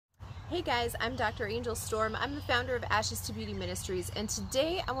Hey guys, I'm Dr. Angel Storm. I'm the founder of Ashes to Beauty Ministries, and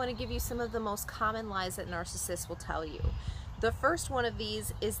today I want to give you some of the most common lies that narcissists will tell you. The first one of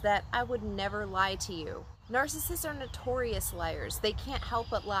these is that I would never lie to you. Narcissists are notorious liars. They can't help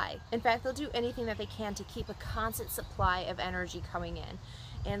but lie. In fact, they'll do anything that they can to keep a constant supply of energy coming in.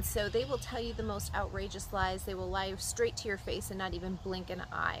 And so they will tell you the most outrageous lies. They will lie straight to your face and not even blink an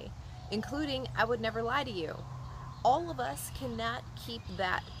eye, including, I would never lie to you. All of us cannot keep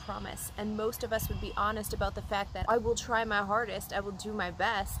that promise, and most of us would be honest about the fact that I will try my hardest, I will do my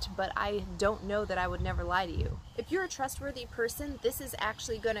best, but I don't know that I would never lie to you. If you're a trustworthy person, this is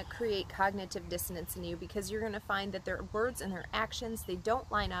actually going to create cognitive dissonance in you, because you're going to find that their words and their actions, they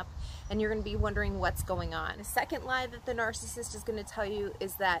don't line up, and you're going to be wondering what's going on. The second lie that the narcissist is going to tell you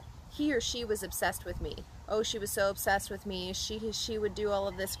is that he or she was obsessed with me. Oh, she was so obsessed with me, she would do all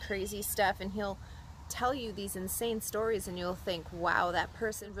of this crazy stuff, and he'll tell you these insane stories, and you'll think, wow, that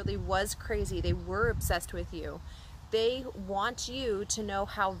person really was crazy. They were obsessed with you. They want you to know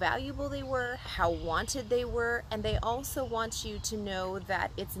how valuable they were, how wanted they were, and they also want you to know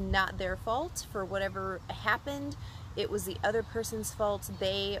that it's not their fault for whatever happened. It was the other person's fault.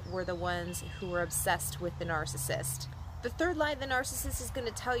 They were the ones who were obsessed with the narcissist. The third lie the narcissist is going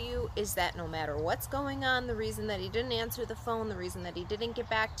to tell you is that no matter what's going on, the reason that he didn't answer the phone, the reason that he didn't get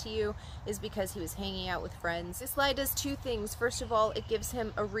back to you is because he was hanging out with friends. This lie does two things. First of all, it gives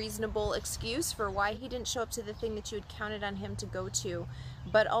him a reasonable excuse for why he didn't show up to the thing that you had counted on him to go to,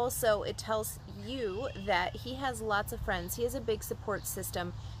 but also it tells you that he has lots of friends. He has a big support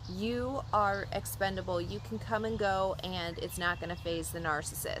system. You are expendable. You can come and go, and it's not going to faze the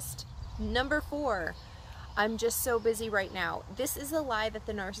narcissist. Number 4. I'm just so busy right now. This is a lie that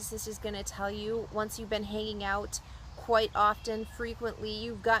the narcissist is going to tell you once you've been hanging out quite often, frequently.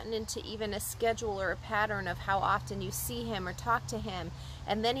 You've gotten into even a schedule or a pattern of how often you see him or talk to him.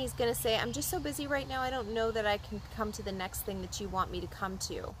 And then he's going to say, I'm just so busy right now, I don't know that I can come to the next thing that you want me to come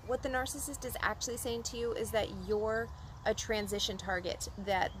to. What the narcissist is actually saying to you is that you're a transition target,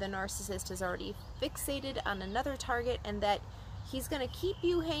 that the narcissist has already fixated on another target, and that he's going to keep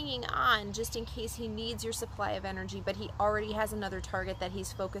you hanging on just in case he needs your supply of energy, but he already has another target that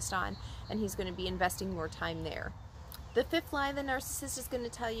he's focused on, and he's going to be investing more time there. The fifth lie the narcissist is going to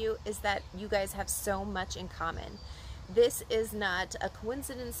tell you is that you guys have so much in common. This is not a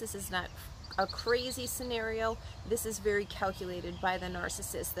coincidence. This is not a crazy scenario. This is very calculated by the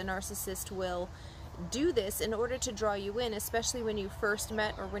narcissist. The narcissist will do this in order to draw you in, especially when you first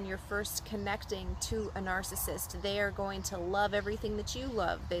met or when you're first connecting to a narcissist. They are going to love everything that you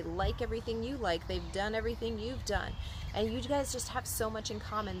love. They like everything you like. They've done everything you've done. And you guys just have so much in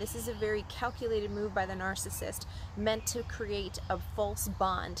common. This is a very calculated move by the narcissist, meant to create a false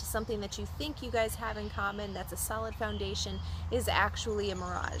bond. Something that you think you guys have in common, that's a solid foundation, is actually a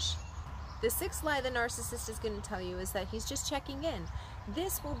mirage. The sixth lie the narcissist is going to tell you is that he's just checking in.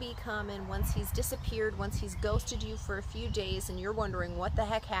 This will be common once he's disappeared, once he's ghosted you for a few days, and you're wondering what the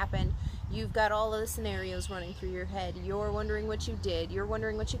heck happened. You've got all of the scenarios running through your head. You're wondering what you did. You're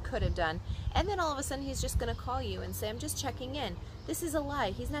wondering what you could have done. And then all of a sudden he's just going to call you and say, I'm just checking in. This is a lie.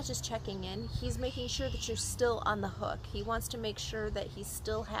 He's not just checking in. He's making sure that you're still on the hook. He wants to make sure that he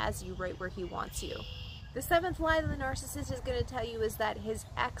still has you right where he wants you. The seventh lie that the narcissist is going to tell you is that his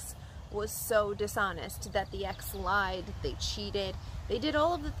ex was so dishonest, that the ex lied, they cheated, they did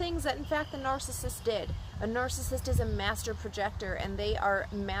all of the things that in fact the narcissist did. A narcissist is a master projector, and they are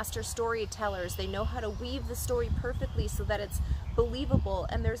master storytellers. They know how to weave the story perfectly so that it's believable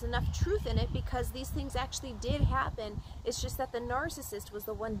and there's enough truth in it, because these things actually did happen. It's just that the narcissist was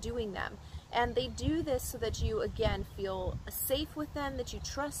the one doing them. And they do this so that you, again, feel safe with them, that you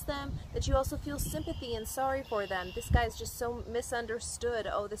trust them, that you also feel sympathy and sorry for them. This guy's just so misunderstood.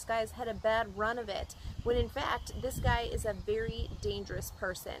 Oh, this guy's had a bad run of it. When in fact, this guy is a very dangerous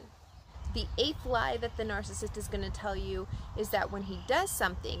person. The eighth lie that the narcissist is going to tell you is that when he does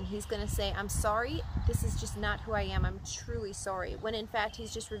something, he's going to say, I'm sorry, this is just not who I am, I'm truly sorry, when in fact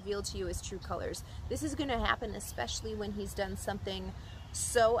he's just revealed to you his true colors. This is going to happen especially when he's done something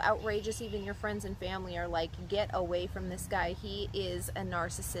so outrageous, even your friends and family are like, get away from this guy. He is a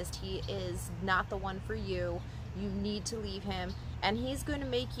narcissist. He is not the one for you. You need to leave him. And he's going to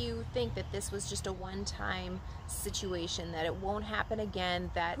make you think that this was just a one-time situation, that it won't happen again,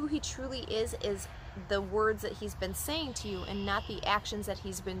 that who he truly is the words that he's been saying to you and not the actions that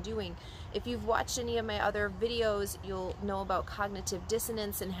he's been doing. If you've watched any of my other videos, you'll know about cognitive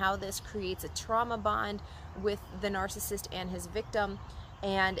dissonance and how this creates a trauma bond with the narcissist and his victim.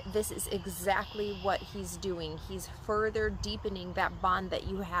 And this is exactly what he's doing. He's further deepening that bond that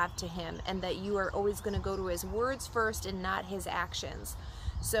you have to him, and that you are always going to go to his words first and not his actions.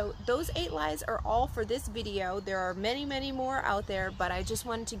 So those 8 lies are all for this video. There are many, many more out there, but I just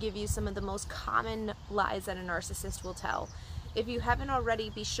wanted to give you some of the most common lies that a narcissist will tell. If you haven't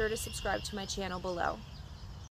already, be sure to subscribe to my channel below.